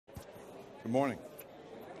Good morning.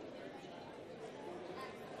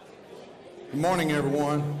 Good morning,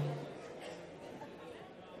 everyone.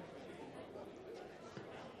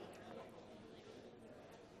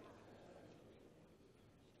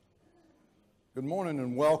 Good morning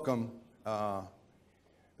and welcome.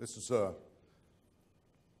 This is a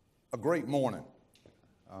great morning.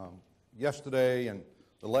 Yesterday and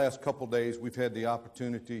the last couple days, we've had the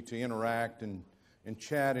opportunity to interact and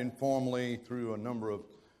chat informally through a number of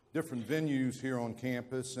different venues here on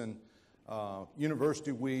campus. And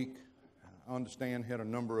University Week, I understand, had a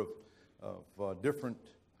number of different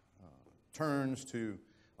turns to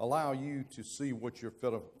allow you to see what your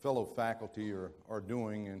fellow faculty are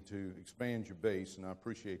doing and to expand your base. And I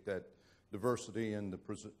appreciate that diversity and the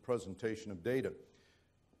presentation of data.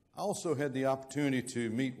 I also had the opportunity to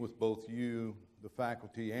meet with both you, the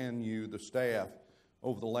faculty, and you, the staff,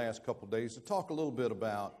 over the last couple of days to talk a little bit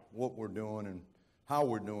about what we're doing and how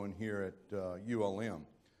we're doing here at ULM.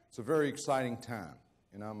 It's a very exciting time,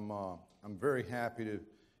 and I'm very happy to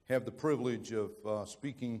have the privilege of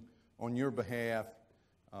speaking on your behalf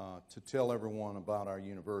to tell everyone about our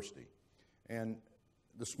university. And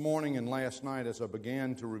this morning and last night, as I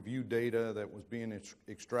began to review data that was being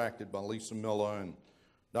extracted by Lisa Miller and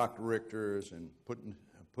Dr. Richters and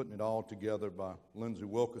putting it all together by Lindsay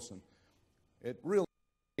Wilkerson, it really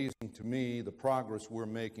is amazing to me the progress we're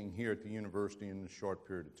making here at the university in a short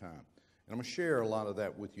period of time. And I'm going to share a lot of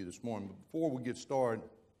that with you this morning. But before we get started,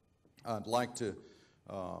 I'd like to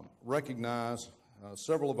recognize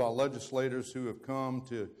several of our legislators who have come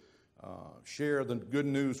to share the good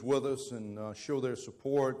news with us and show their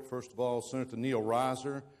support. First of all, Senator Neil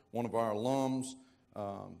Reiser, one of our alums,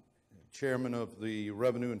 chairman of the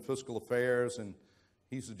Revenue and Fiscal Affairs, and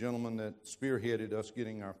he's the gentleman that spearheaded us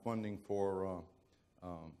getting our funding for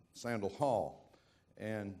Sandal Hall.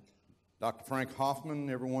 And Dr. Frank Hoffman,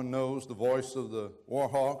 everyone knows, the voice of the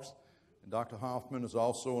Warhawks. And Dr. Hoffman is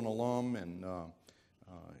also an alum and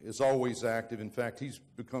is always active. In fact, he's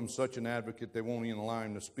become such an advocate they won't even allow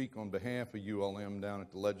him to speak on behalf of ULM down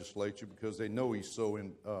at the legislature because they know he's so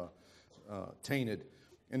tainted.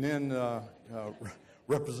 And then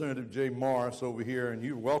Representative Jay Morris over here, and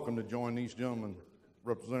you're welcome to join these gentlemen,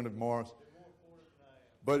 Representative Morris.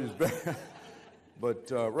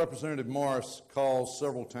 But Representative Morris calls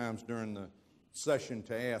several times during the session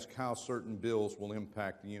to ask how certain bills will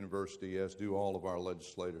impact the university, as do all of our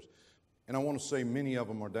legislators. And I want to say many of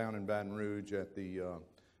them are down in Baton Rouge at the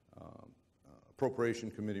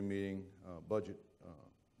Appropriation Committee meeting, Budget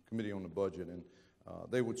Committee on the Budget, and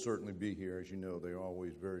they would certainly be here. As you know, they're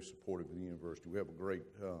always very supportive of the university. We have a great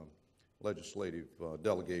legislative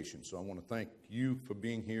delegation. So I want to thank you for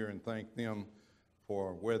being here and thank them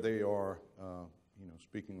for where they are,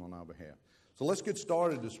 speaking on our behalf. So let's get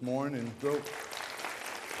started this morning and go.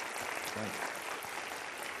 Thank you.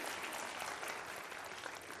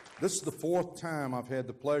 This is the fourth time I've had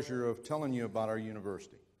the pleasure of telling you about our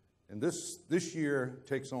university. And this year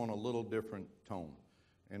takes on a little different tone.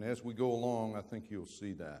 And as we go along, I think you'll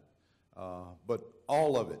see that. But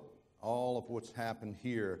all of what's happened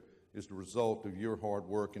here is the result of your hard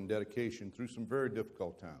work and dedication through some very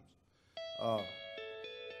difficult times.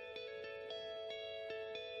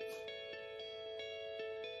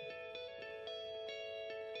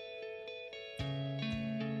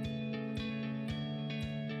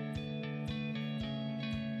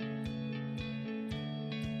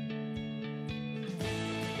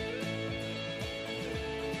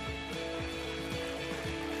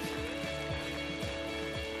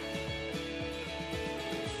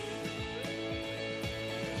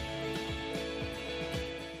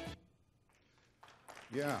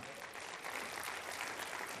 Yeah.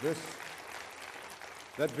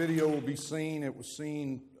 That video will be seen. It was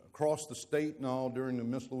seen across the state and all during the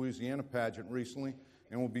Miss Louisiana pageant recently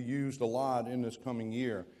and will be used a lot in this coming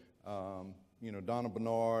year. Donna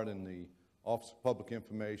Bernard and the Office of Public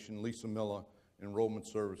Information, Lisa Miller, Enrollment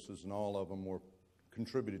Services, and all of them were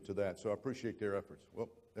contributed to that. So I appreciate their efforts. Well,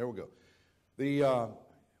 there we go.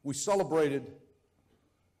 We celebrated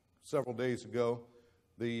several days ago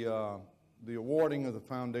the awarding of the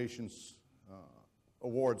Foundation's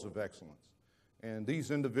Awards of Excellence. And these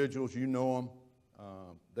individuals, you know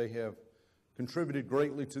them, they have contributed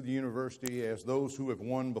greatly to the university, as those who have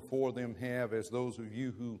won before them have, as those of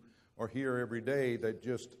you who are here every day that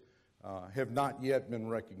just have not yet been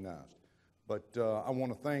recognized. But I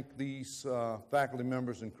want to thank these faculty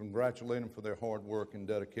members and congratulate them for their hard work and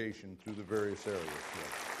dedication through the various areas.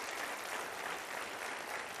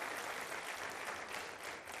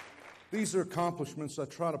 These are accomplishments. I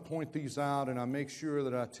try to point these out, and I make sure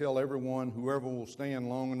that I tell everyone, whoever will stand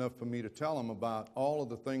long enough for me to tell them about all of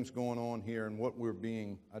the things going on here and what we're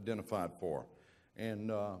being identified for.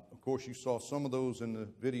 And, of course, you saw some of those in the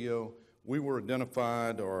video. We were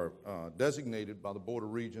identified or designated by the Board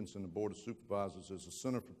of Regents and the Board of Supervisors as a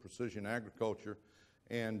Center for Precision Agriculture.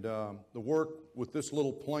 And the work with this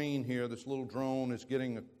little plane here, this little drone, is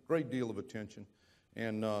getting a great deal of attention.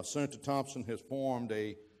 And Senator Thompson has formed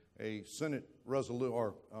a Senate resolution,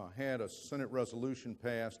 or had a Senate resolution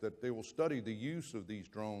passed that they will study the use of these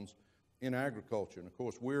drones in agriculture. And of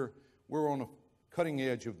course, we're on a cutting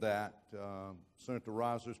edge of that. Senator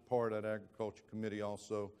Reiser's part of that Agriculture Committee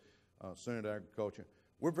also, Senate Agriculture.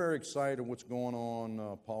 We're very excited what's going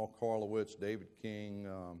on. Paul Karlowitz, David King,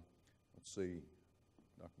 let's see,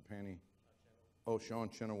 Dr. Penny, Sean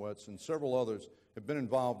Chenoweth, and several others have been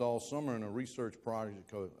involved all summer in a research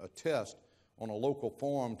project, a test on a local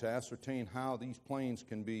farm to ascertain how these planes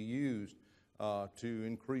can be used to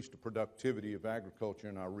increase the productivity of agriculture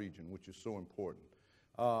in our region, which is so important.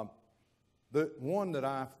 The one that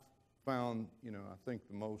I found, I think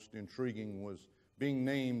the most intriguing was being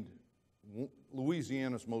named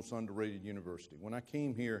Louisiana's most underrated university. When I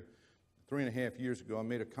came here 3.5 years ago, I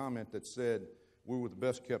made a comment that said we were the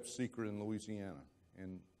best kept secret in Louisiana,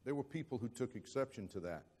 and there were people who took exception to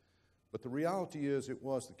that. But the reality is it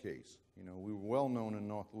was the case. We were well known in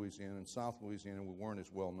North Louisiana. In South Louisiana, we weren't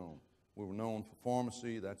as well known. We were known for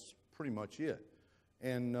pharmacy. That's pretty much it.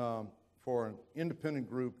 And for an independent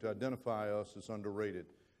group to identify us as underrated,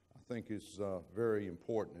 I think is very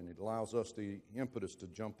important, and it allows us the impetus to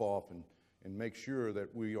jump off and make sure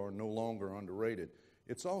that we are no longer underrated.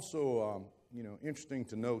 It's also interesting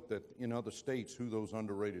to note that in other states who those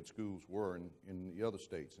underrated schools were in the other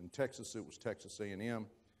states. In Texas, it was Texas A&M.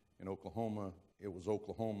 In Oklahoma, it was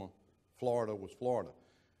Oklahoma. Florida was Florida.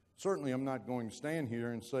 Certainly, I'm not going to stand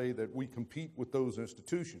here and say that we compete with those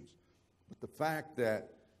institutions. But the fact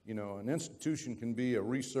that, an institution can be a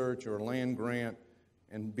research or a land grant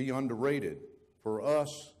and be underrated, for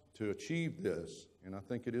us to achieve this, and I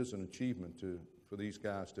think it is an achievement for these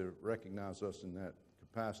guys to recognize us in that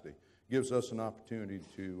capacity, gives us an opportunity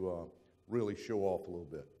to really show off a little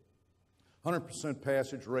bit. 100%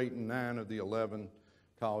 passage rate in 9 of the 11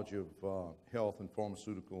 College of Health and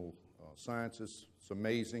Pharmaceutical Sciences. It's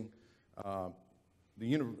amazing.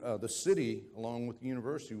 The city, along with the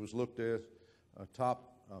university, was looked at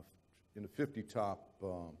in the 50 top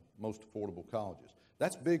most affordable colleges.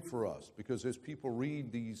 That's big for us because as people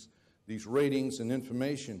read these ratings and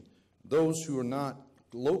information, those who are not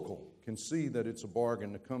local can see that it's a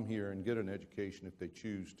bargain to come here and get an education if they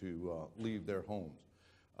choose to leave their homes.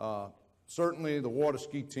 Certainly, the water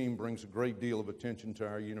ski team brings a great deal of attention to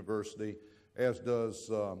our university, as does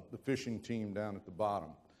the fishing team down at the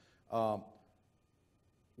bottom.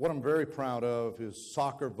 What I'm very proud of is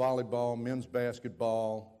soccer, volleyball, men's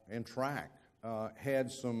basketball, and track. Had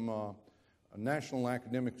some national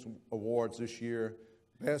academics awards this year.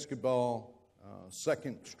 Basketball,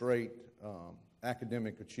 second straight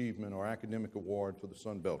academic achievement or academic award for the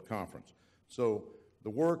Sun Belt Conference. So the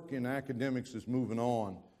work in academics is moving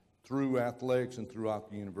on through athletics and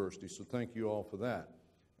throughout the university. So thank you all for that.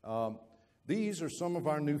 These are some of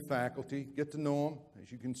our new faculty. Get to know them.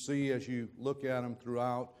 As you can see, as you look at them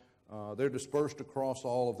throughout, they're dispersed across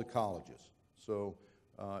all of the colleges. So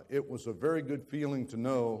it was a very good feeling to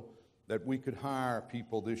know that we could hire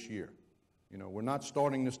people this year. We're not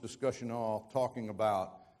starting this discussion off talking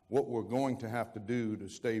about what we're going to have to do to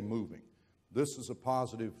stay moving. This is a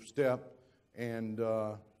positive step, and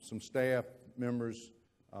some staff members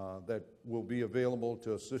that will be available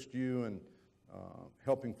to assist you in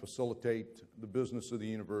helping facilitate the business of the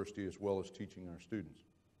university as well as teaching our students.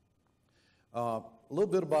 A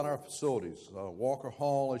little bit about our facilities. Walker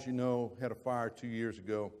Hall, as you know, had a fire 2 years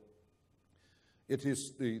ago.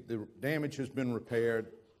 The damage has been repaired.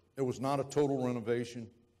 It was not a total renovation,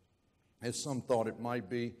 as some thought it might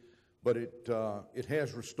be, but it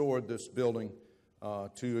has restored this building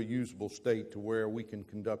to a usable state to where we can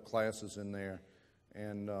conduct classes in there,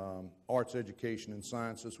 and arts education and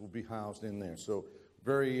sciences will be housed in there. So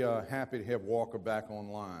very happy to have Walker back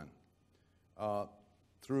online.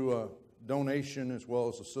 Through a donation as well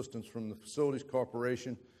as assistance from the Facilities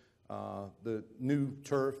Corporation, the new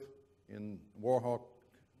turf in Warhawk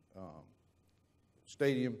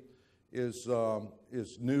Stadium is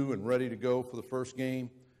new and ready to go for the first game.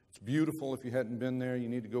 It's beautiful. If you hadn't been there, you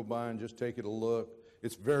need to go by and just take it a look.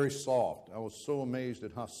 It's very soft. I was so amazed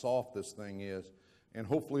at how soft this thing is, and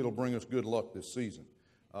hopefully it'll bring us good luck this season.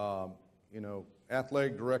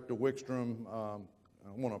 Athletic Director Wickstrom, I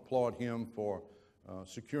want to applaud him for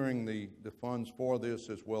securing the funds for this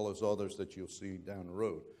as well as others that you'll see down the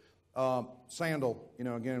road. Sandal,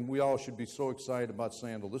 again, we all should be so excited about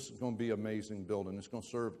Sandal. This is going to be an amazing building. It's going to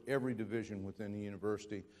serve every division within the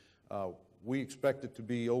university. We expect it to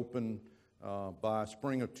be open by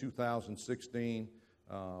spring of 2016.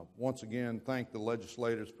 Once again, thank the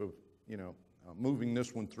legislators for, moving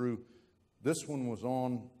this one through. This one was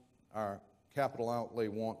on our capital outlay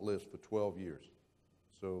want list for 12 years.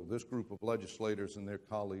 So this group of legislators and their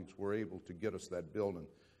colleagues were able to get us that building.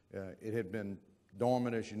 It had been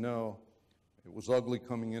dormant, as you know. It was ugly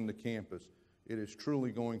coming into campus. It is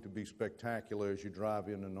truly going to be spectacular as you drive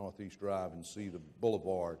into Northeast Drive and see the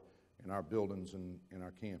boulevard and our buildings and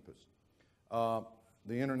our campus.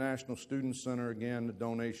 The International Student Center, again, the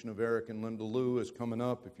donation of Eric and Linda Liu is coming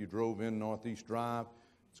up. If you drove in Northeast Drive,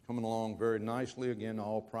 it's coming along very nicely. Again,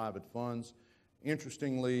 all private funds.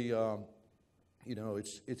 Interestingly,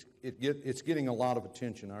 it's getting a lot of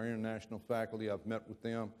attention. Our international faculty, I've met with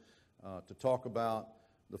them to talk about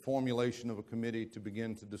the formulation of a committee to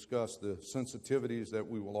begin to discuss the sensitivities that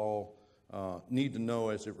we will all need to know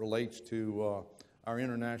as it relates to our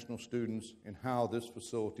international students and how this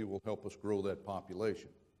facility will help us grow that population.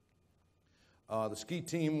 The ski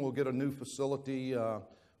team will get a new facility.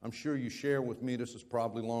 I'm sure you share with me this is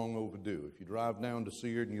probably long overdue. If you drive down to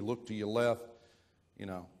Seard and you look to your left, it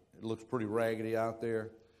looks pretty raggedy out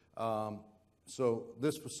there. So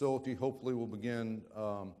this facility hopefully will begin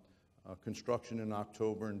construction in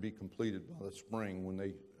October and be completed by the spring when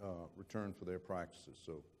they return for their practices.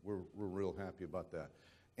 So we're real happy about that.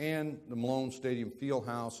 And the Malone Stadium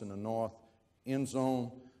Fieldhouse in the north end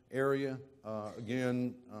zone area.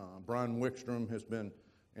 Again, Brian Wickstrom has been,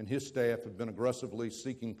 and his staff have been aggressively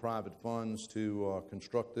seeking private funds to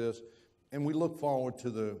construct this. And we look forward to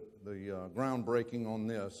the groundbreaking on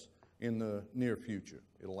this in the near future.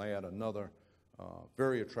 It'll add another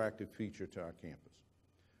very attractive feature to our campus.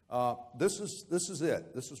 This is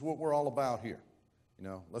it. This is what we're all about here.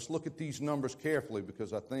 Let's look at these numbers carefully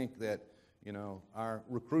because I think that our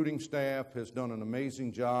recruiting staff has done an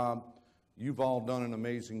amazing job. You've all done an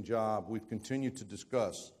amazing job. We've continued to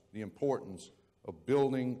discuss the importance of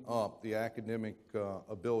building up the academic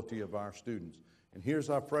ability of our students. And here's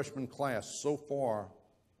our freshman class so far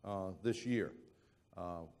this year.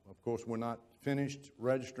 Of course, we're not finished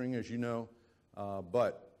registering, as you know,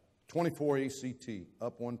 but 24 ACT,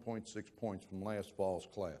 up 1.6 points from last fall's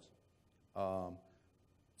class.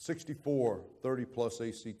 64 30-plus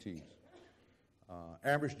ACTs.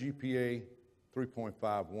 Average GPA,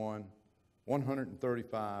 3.51,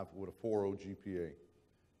 135 with a 4.0 GPA.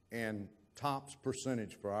 And tops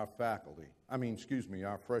percentage for our faculty,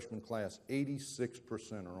 our freshman class,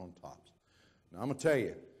 86% are on tops. Now, I'm going to tell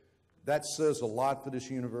you, that says a lot for this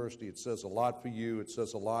university. It says a lot for you. It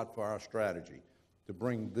says a lot for our strategy. To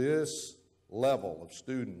bring this level of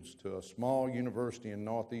students to a small university in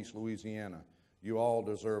Northeast Louisiana, you all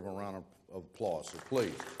deserve a round of applause, so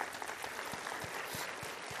please.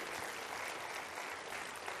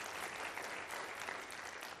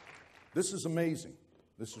 This is amazing.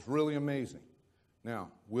 This is really amazing.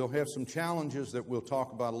 Now, we'll have some challenges that we'll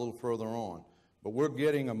talk about a little further on, but we're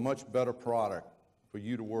getting a much better product for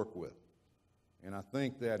you to work with. And I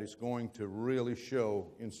think that it's going to really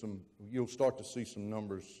show you'll start to see some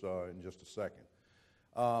numbers in just a second.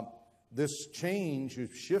 This change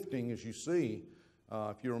is shifting, as you see.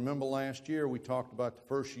 If you remember last year, we talked about the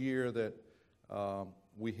first year that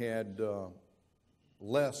we had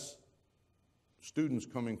less students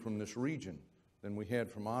coming from this region than we had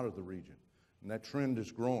from out of the region. And that trend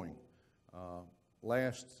is growing.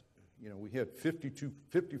 We had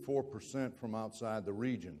 54% from outside the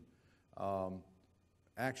region.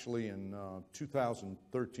 Actually, in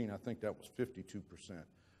 2013, I think that was 52%.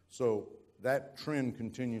 So that trend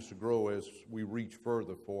continues to grow as we reach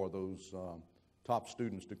further for those top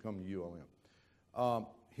students to come to ULM.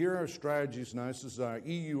 Here are strategies. Now, this is our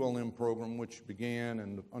EULM program, which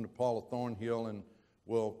began under Paula Thornhill and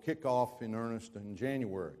will kick off in earnest in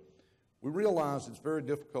January. We realize it's very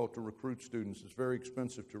difficult to recruit students. It's very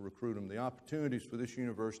expensive to recruit them. The opportunities for this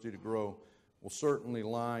university to grow will certainly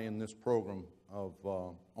lie in this program of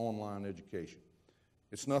online education.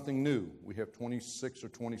 It's nothing new. We have 26 or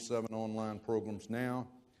 27 online programs now.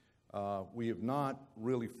 We have not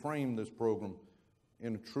really framed this program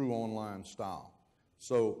in a true online style.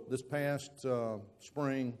 So this past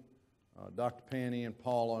spring, Dr. Panny and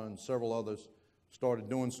Paula and several others started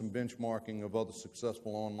doing some benchmarking of other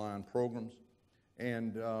successful online programs.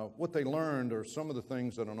 And what they learned are some of the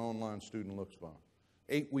things that an online student looks for.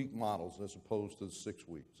 8-week models as opposed to 16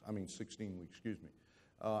 weeks, excuse me.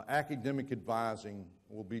 Academic advising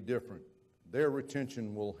will be different their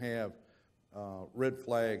retention will have red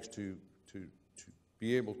flags to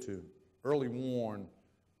be able to early warn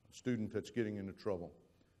a student that's getting into trouble,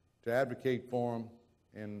 to advocate for them,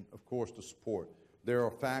 and of course to support. There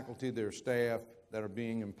are faculty, there are staff that are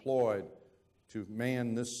being employed to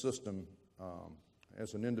man this system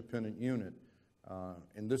as an independent unit,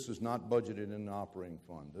 and this is not budgeted in the operating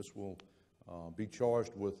fund. This will be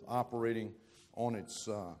charged with operating on its,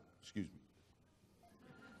 excuse me.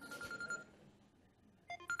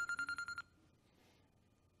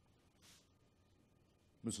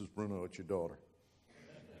 Mrs. Bruno, it's your daughter.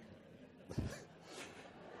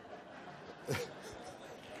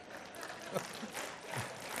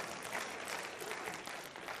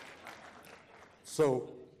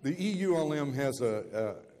 So the EULM has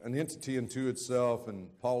an entity unto itself, and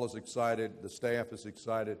Paul is excited, the staff is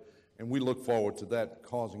excited, and we look forward to that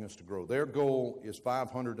causing us to grow. Their goal is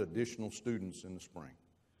 500 additional students in the spring.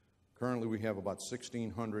 Currently we have about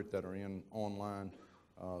 1,600 that are in online,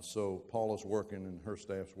 so Paula's working and her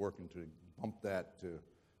staff's working to bump that to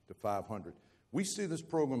 500. We see this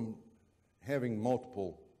program having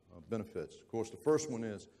multiple benefits. Of course, the first one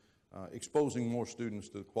is exposing more students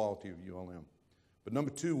to the quality of ULM. But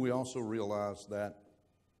number two, we also realize that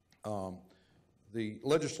the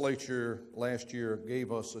legislature last year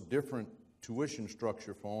gave us a different tuition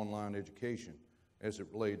structure for online education as it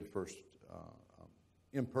related to first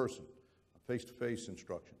in-person, face-to-face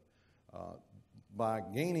instruction. By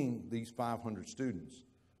gaining these 500 students,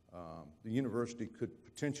 the university could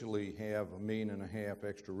potentially have $1.5 million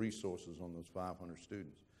extra resources on those 500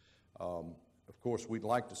 students. Of course, we'd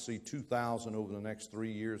like to see 2,000 over the next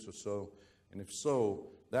 3 years or so, and if so,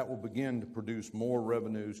 that will begin to produce more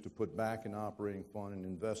revenues to put back in operating fund and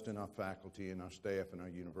invest in our faculty and our staff and our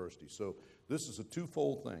university. So this is a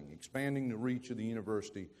twofold thing, expanding the reach of the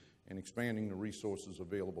university and expanding the resources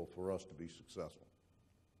available for us to be successful.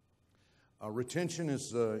 Retention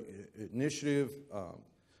is an initiative.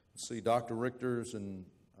 Let's see, Dr. Richter's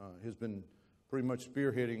has been pretty much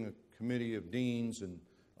spearheading a committee of deans and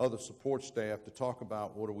other support staff to talk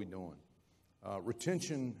about what are we doing.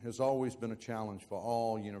 Retention has always been a challenge for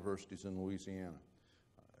all universities in Louisiana.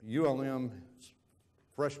 ULM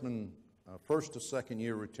freshman first to second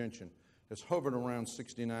year retention has hovered around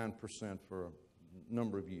 69% for a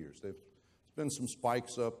number of years. There's been some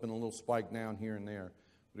spikes up and a little spike down here and there,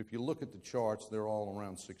 but if you look at the charts, they're all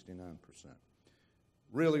around 69%.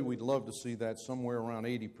 Really, we'd love to see that somewhere around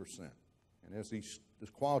 80%. And as the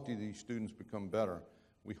quality of these students become better,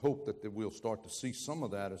 we hope that we'll start to see some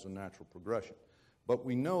of that as a natural progression. But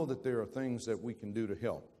we know that there are things that we can do to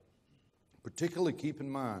help. Particularly keep in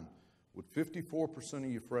mind, with 54% of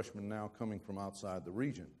you freshmen now coming from outside the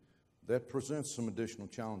region, that presents some additional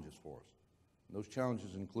challenges for us. And those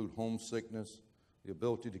challenges include homesickness, the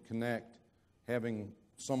ability to connect, having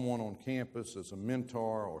someone on campus as a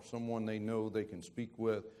mentor or someone they know they can speak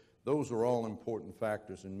with. Those are all important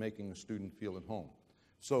factors in making a student feel at home.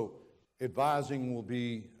 So advising will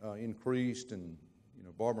be increased, and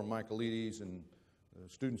Barbara Michaelides and the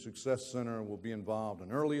Student Success Center will be involved.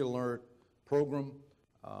 An early alert program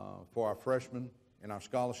for our freshmen and our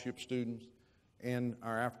scholarship students and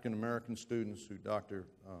our African American students, who Dr.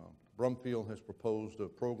 Brumfield has proposed a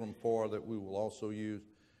program for that we will also use,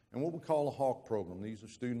 and what we call a HAWK program. These are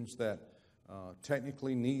students that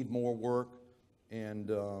technically need more work,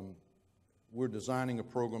 and we're designing a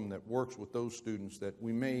program that works with those students that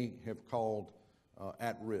we may have called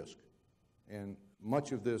at risk. And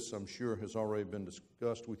much of this, I'm sure, has already been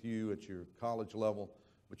discussed with you at your college level,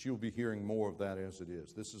 but you'll be hearing more of that as it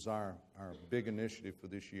is. This is our big initiative for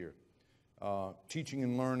this year. Teaching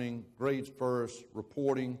and learning, grades first,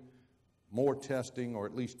 reporting, more testing, or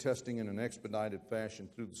at least testing in an expedited fashion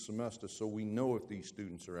through the semester so we know if these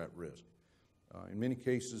students are at risk. In many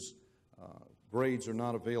cases, grades are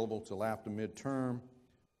not available till after midterm.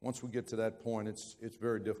 Once we get to that point, it's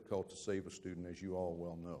very difficult to save a student, as you all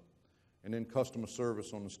well know. And then customer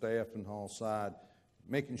service on the staff and hall side,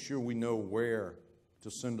 making sure we know where to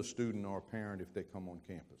send a student or a parent if they come on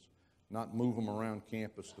campus. Not move them around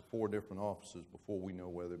campus to 4 different offices before we know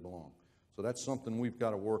where they belong. So that's something we've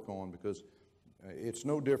got to work on, because it's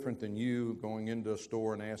no different than you going into a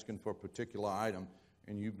store and asking for a particular item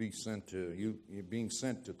and you're being sent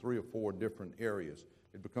to 3 or 4 different areas.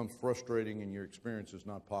 It becomes frustrating and your experience is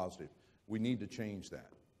not positive. We need to change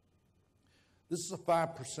that. This is a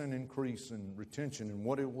 5% increase in retention, and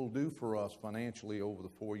what it will do for us financially over the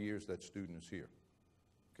 4 years that student is here.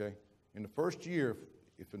 Okay? In the first year,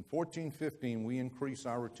 if in 14-15 we increase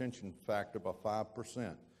our retention factor by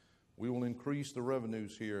 5%, we will increase the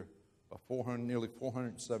revenues here by nearly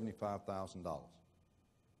 $475,000.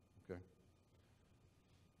 Okay?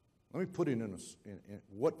 Let me put it in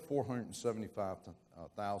what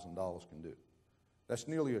 $475,000 can do. That's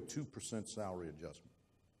nearly a 2% salary adjustment.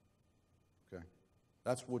 Okay?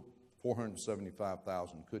 That's what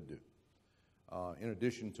 $475,000 could do. In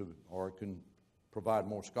addition to, or it can provide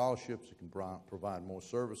more scholarships, it can provide more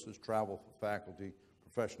services, travel for faculty,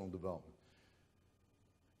 professional development.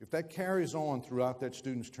 If that carries on throughout that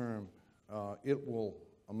student's term, it will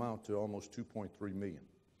amount to almost $2.3 million.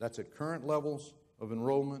 That's at current levels of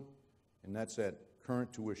enrollment, and that's at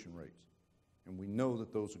current tuition rates. And we know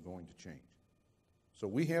that those are going to change. So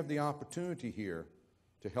we have the opportunity here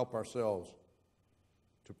to help ourselves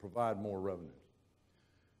to provide more revenues.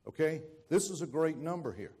 Okay? This is a great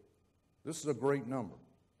number here. This is a great number.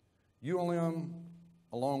 ULM,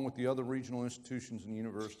 along with the other regional institutions and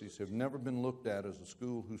universities, have never been looked at as a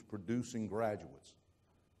school who's producing graduates.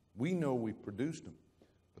 We know we've produced them,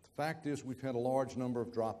 but the fact is we've had a large number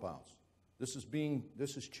of dropouts. This is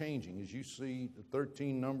changing. As you see, the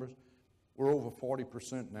 13 numbers, we're over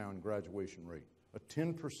 40% now in graduation rate, a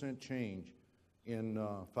 10% change in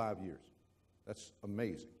 5 years. That's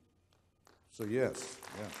amazing. So yes,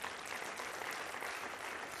 yeah.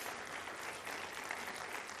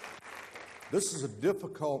 This is a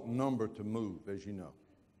difficult number to move, as you know,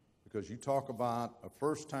 because you talk about a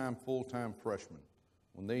first-time, full-time freshman.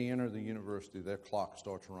 When they enter the university, their clock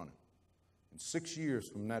starts running. And 6 years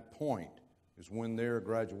from that point is when their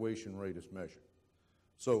graduation rate is measured.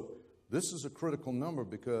 So this is a critical number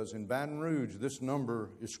because in Baton Rouge, this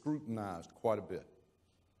number is scrutinized quite a bit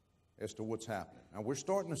as to what's happening. Now, we're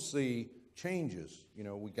starting to see changes. You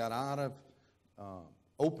know, we got out of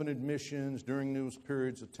open admissions during those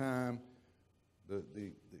periods of time.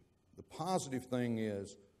 The positive thing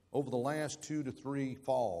is, over the last 2 to 3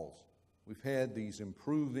 falls, we've had these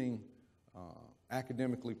improving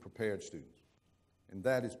academically prepared students. And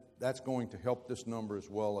that's going to help this number as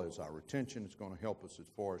well as our retention. It's going to help us as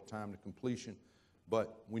far as time to completion.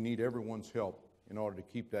 But we need everyone's help in order to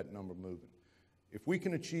keep that number moving. If we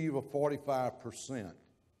can achieve a 45%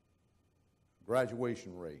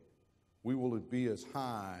 graduation rate, we will be as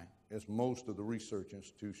high as most of the research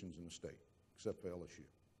institutions in the state, except for LSU.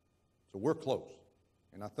 So we're close.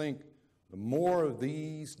 And I think the more of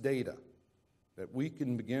these data that we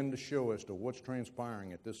can begin to show as to what's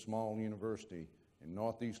transpiring at this small university in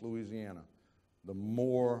Northeast Louisiana, the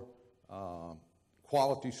more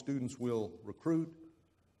quality students we'll recruit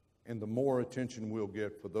and the more attention we'll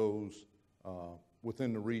get for those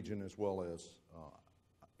within the region as well as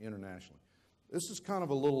internationally. This is kind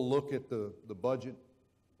of a little look at the budget.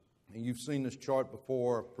 And you've seen this chart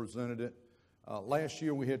before. I've presented it. Last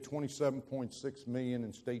year we had $27.6 million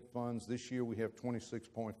in state funds. This year we have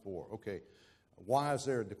 $26.4. Okay, why is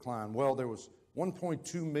there a decline? Well, there was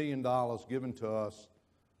 $1.2 million given to us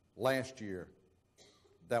last year.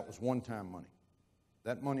 That was one-time money.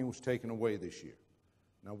 That money was taken away this year.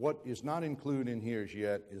 Now, what is not included in here as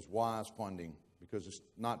yet is WISE funding because it's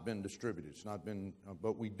not been distributed. It's not been,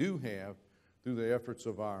 but we do have, through the efforts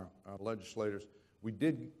of our legislators, we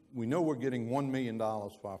know we're getting $1 million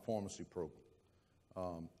for our pharmacy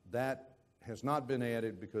program. That has not been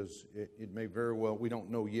added because it may very well, we don't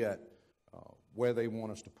know yet where they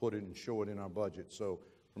want us to put it and show it in our budget. So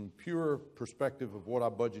from pure perspective of what our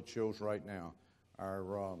budget shows right now,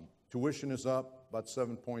 our tuition is up about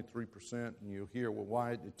 7.3%, and you'll hear, well,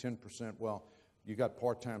 why at 10%? Well, you got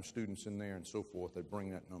part-time students in there and so forth. They bring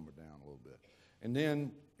that number down a little bit. And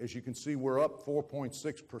then, as you can see, we're up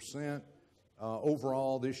 4.6%.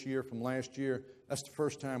 Overall this year from last year. That's the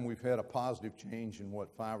first time we've had a positive change in,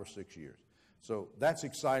 5 or 6 years. So that's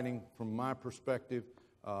exciting from my perspective.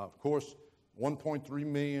 Of course, $1.3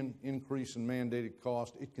 million increase in mandated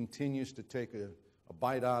cost. It continues to take a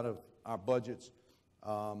bite out of our budgets,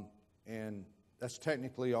 and that's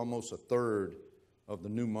technically almost a third of the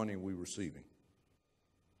new money we're receiving.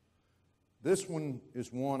 This one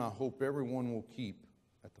is one I hope everyone will keep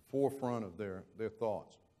at the forefront of their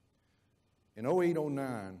thoughts. In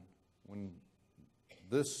 2008-09, when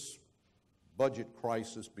this budget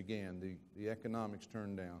crisis began, the economics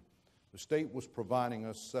turned down, the state was providing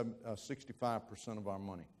us 65% of our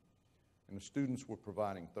money, and the students were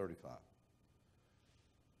providing 35%.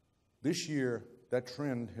 This year, that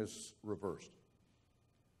trend has reversed.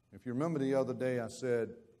 If you remember the other day, I said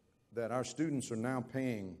that our students are now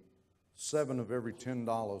paying 7 of every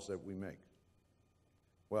 $10 that we make.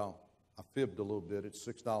 Well, I fibbed a little bit. It's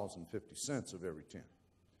 $6.50 of every 10.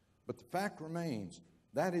 But the fact remains,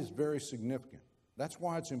 that is very significant. That's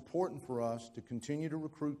why it's important for us to continue to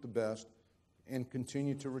recruit the best and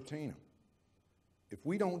continue to retain them. If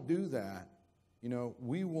we don't do that,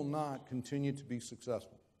 we will not continue to be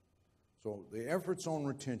successful. So the efforts on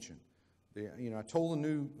retention. I told the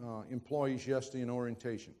new employees yesterday in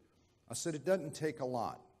orientation, I said it doesn't take a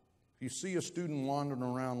lot. If you see a student wandering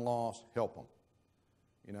around lost, help them.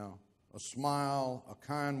 A smile, a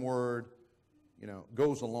kind word,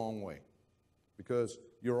 goes a long way, because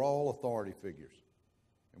you're all authority figures.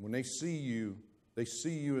 And when they see you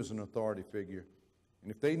as an authority figure.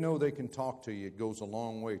 And if they know they can talk to you, it goes a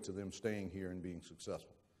long way to them staying here and being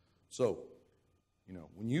successful. So,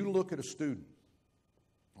 when you look at a student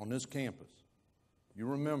on this campus, you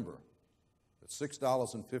remember that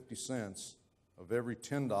 $6.50 of every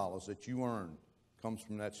 $10 that you earn comes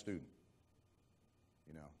from that student.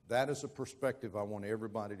 That is a perspective I want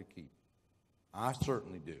everybody to keep. I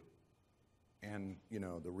certainly do. And,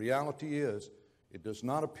 the reality is, it does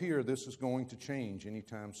not appear this is going to change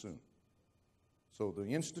anytime soon. So the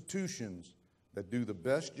institutions that do the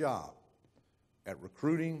best job at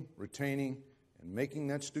recruiting, retaining, and making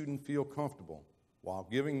that student feel comfortable while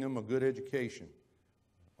giving them a good education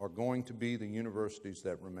are going to be the universities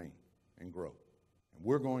that remain and grow. And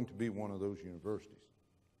we're going to be one of those universities.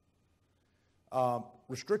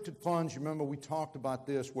 Restricted funds, you remember we talked about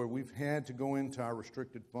this, where we've had to go into our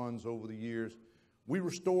restricted funds over the years. We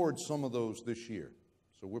restored some of those this year.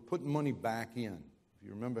 So we're putting money back in. If you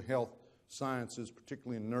remember health sciences,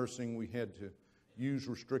 particularly in nursing, we had to use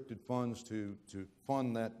restricted funds to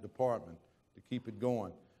fund that department, to keep it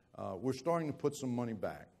going. We're starting to put some money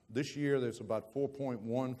back. This year there's about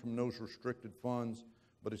 4.1 from those restricted funds,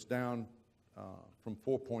 but it's down from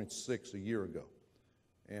 4.6 a year ago.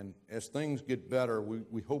 And as things get better,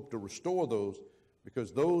 we hope to restore those,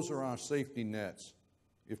 because those are our safety nets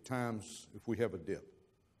if we have a dip.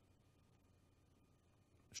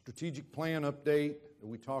 Strategic plan update that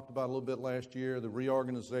we talked about a little bit last year. The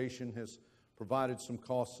reorganization has provided some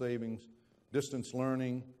cost savings, distance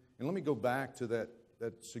learning. And let me go back to that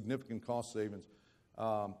significant cost savings.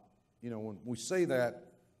 When we say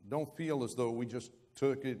that, don't feel as though we just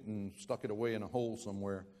took it and stuck it away in a hole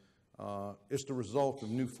somewhere. It's the result of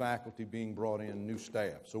new faculty being brought in, new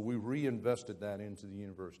staff. So we reinvested that into the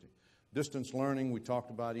university. Distance learning, we talked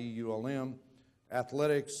about ULM.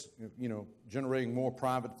 Athletics, generating more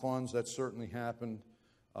private funds, that certainly happened.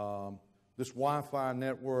 This Wi-Fi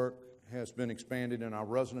network has been expanded in our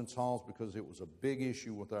residence halls because it was a big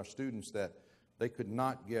issue with our students that they could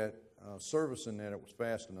not get service in there that was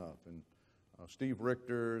fast enough. And Steve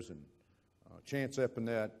Richter's and Chance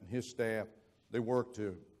Epinette and his staff, they worked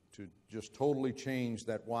to just totally change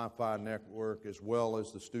that Wi-Fi network, as well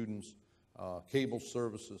as the students' cable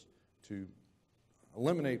services, to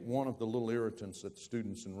eliminate one of the little irritants that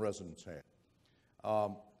students and residents had.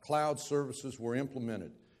 Cloud services were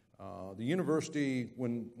implemented. The university,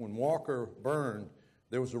 when Walker burned,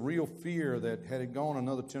 there was a real fear that had it gone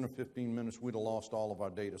another 10 or 15 minutes, we'd have lost all of our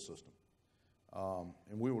data system.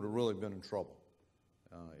 And we would have really been in trouble.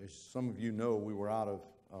 As some of you know, we were out of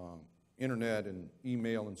internet and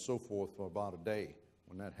email and so forth for about a day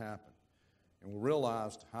when that happened. And we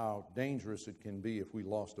realized how dangerous it can be if we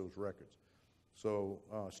lost those records. So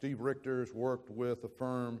Steve Richter's worked with a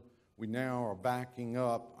firm. We now are backing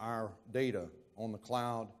up our data on the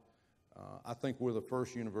cloud. I think we're the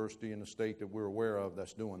first university in the state that we're aware of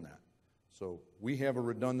that's doing that. So we have a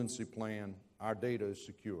redundancy plan. Our data is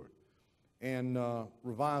secured. And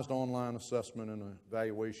revised online assessment and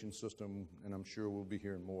evaluation system, and I'm sure we'll be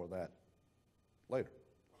hearing more of that later.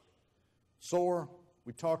 SOAR,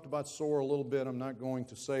 we talked about SOAR a little bit. I'm not going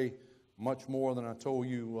to say much more than I told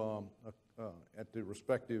you at the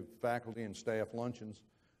respective faculty and staff luncheons.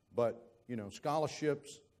 But,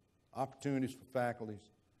 scholarships, opportunities for faculties,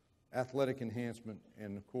 athletic enhancement,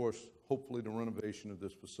 and, of course, hopefully the renovation of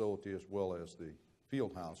this facility, as well as the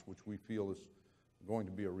field house, which we feel is going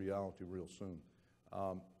to be a reality real soon.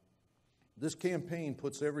 This campaign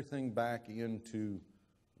puts everything back into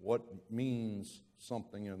what means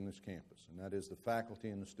something in this campus, and that is the faculty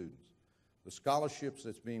and the students. The scholarships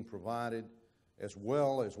that's being provided, as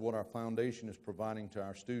well as what our foundation is providing to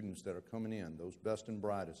our students that are coming in, those best and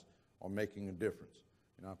brightest, are making a difference.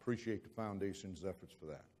 And I appreciate the foundation's efforts for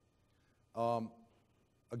that.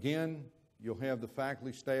 Again, you'll have the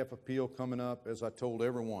faculty staff appeal coming up. As I told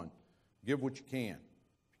everyone, give what you can.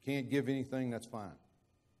 If you can't give anything, that's fine.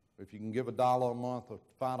 If you can give $1 a month or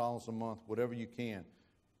 $5 a month, whatever you can,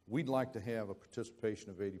 we'd like to have a participation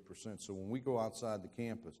of 80%. So when we go outside the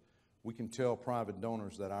campus, we can tell private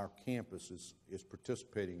donors that our campus is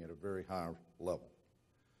participating at a very high level.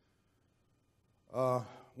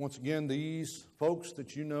 Once again, these folks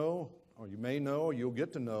that you know, or you may know, or you'll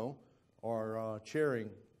get to know, are chairing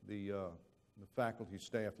the faculty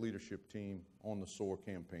staff leadership team on the SOAR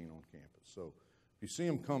campaign on campus. So If you see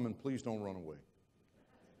them coming, please don't run away.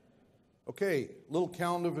 Okay, little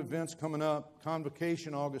calendar of events coming up.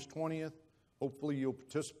 Convocation, August 20th. Hopefully you'll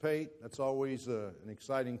participate. That's always an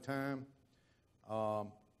exciting time.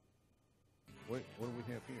 Wait, what do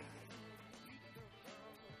we have here?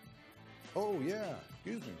 Oh, yeah,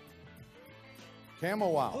 excuse me. Camo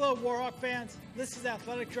Wow. Hello, Warhawk fans. This is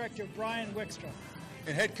Athletic Director Brian Wickstrom.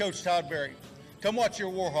 And Head Coach Todd Berry. Come watch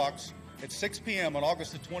your Warhawks at 6 p.m. on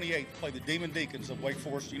August the 28th play the Demon Deacons of Wake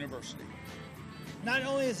Forest University. Not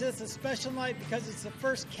only is this a special night because it's the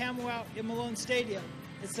first Camo Out in Malone Stadium,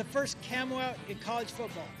 it's the first Camo Out in college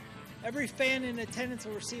football. Every fan in attendance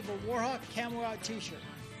will receive a Warhawk Camo Out t-shirt.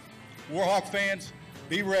 Warhawk fans,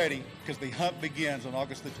 be ready because the hunt begins on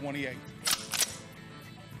August the 28th.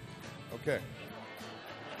 Okay.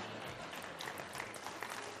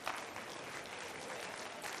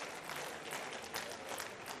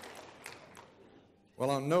 Well,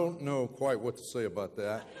 I don't know quite what to say about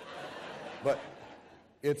that, but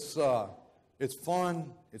it's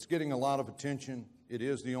fun. It's getting a lot of attention. It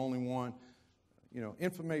is the only one. You know,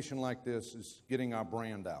 information like this is getting our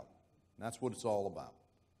brand out. And that's what it's all about.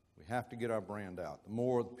 We have to get our brand out. The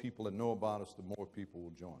more people that know about us, the more people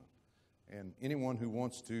will join. And anyone who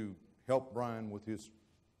wants to help Brian with his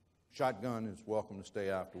shotgun is welcome to stay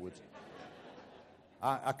afterwards.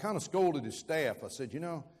 I kind of scolded his staff. I said, you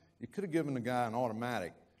know, you could have given the guy an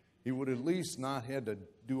automatic. He would at least not had to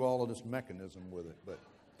do all of this mechanism with it. But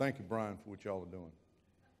thank you, Brian, for what y'all are doing.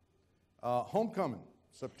 Homecoming,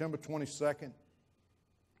 September 22nd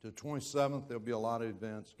to the 27th. There'll be a lot of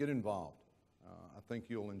events. Get involved. I think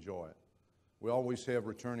you'll enjoy it. We always have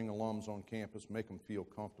returning alums on campus. Make them feel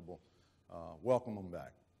comfortable. Welcome them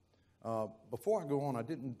back. Before I go on, I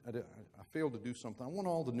failed to do something. I want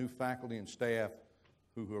all the new faculty and staff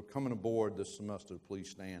who are coming aboard this semester to please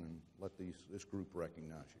stand and let this group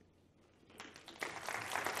recognize you.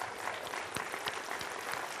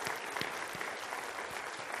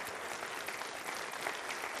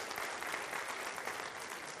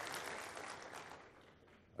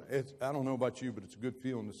 I don't know about you, but it's a good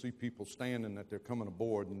feeling to see people standing that they're coming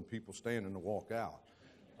aboard and people standing to walk out.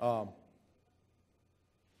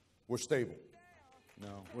 We're stable.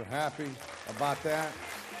 No, we're happy about that.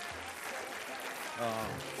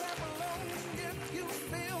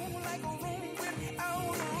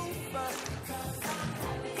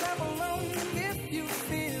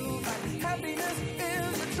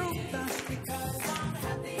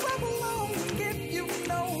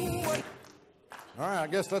 All right, I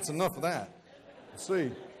guess that's enough of that. Let's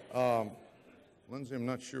see. Lindsay, I'm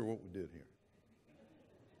not sure what we did here.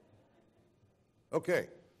 Okay.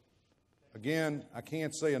 Again, I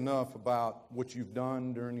can't say enough about what you've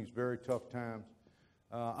done during these very tough times.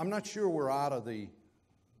 I'm not sure we're out of the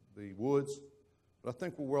woods, but I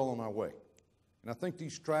think we're well on our way. And I think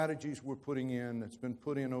these strategies we're putting in, that's been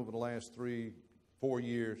put in over the last 3-4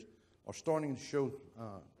 years, are starting to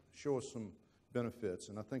show us some benefits.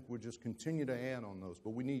 And I think we'll just continue to add on those,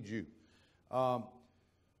 but we need you. I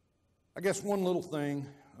guess one little thing,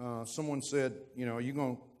 someone said, you know, are you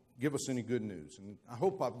going to give us any good news? And I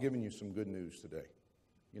hope I've given you some good news today,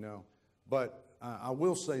 you know. But I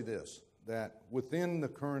will say this, that within the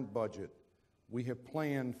current budget, we have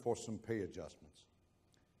planned for some pay adjustments.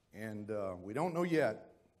 And we don't know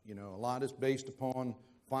yet, you know, a lot is based upon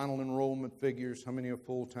final enrollment figures, how many are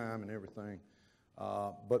full-time and everything.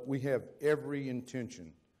 But we have every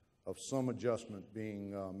intention of some adjustment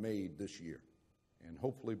being made this year, and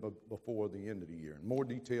hopefully before the end of the year. And more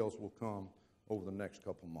details will come over the next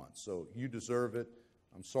couple months. So you deserve it.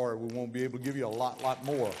 I'm sorry we won't be able to give you a lot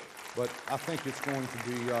more, but I think it's going to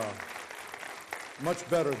be much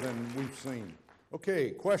better than we've seen.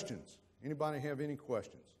 Okay, questions? Anybody have any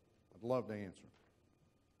questions? I'd love to answer.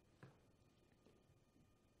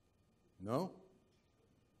 No?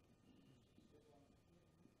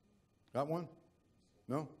 Got one?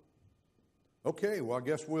 No? Okay, well, I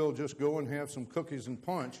guess we'll just go and have some cookies and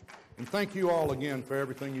punch. And thank you all again for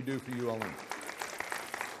everything you do for ULM.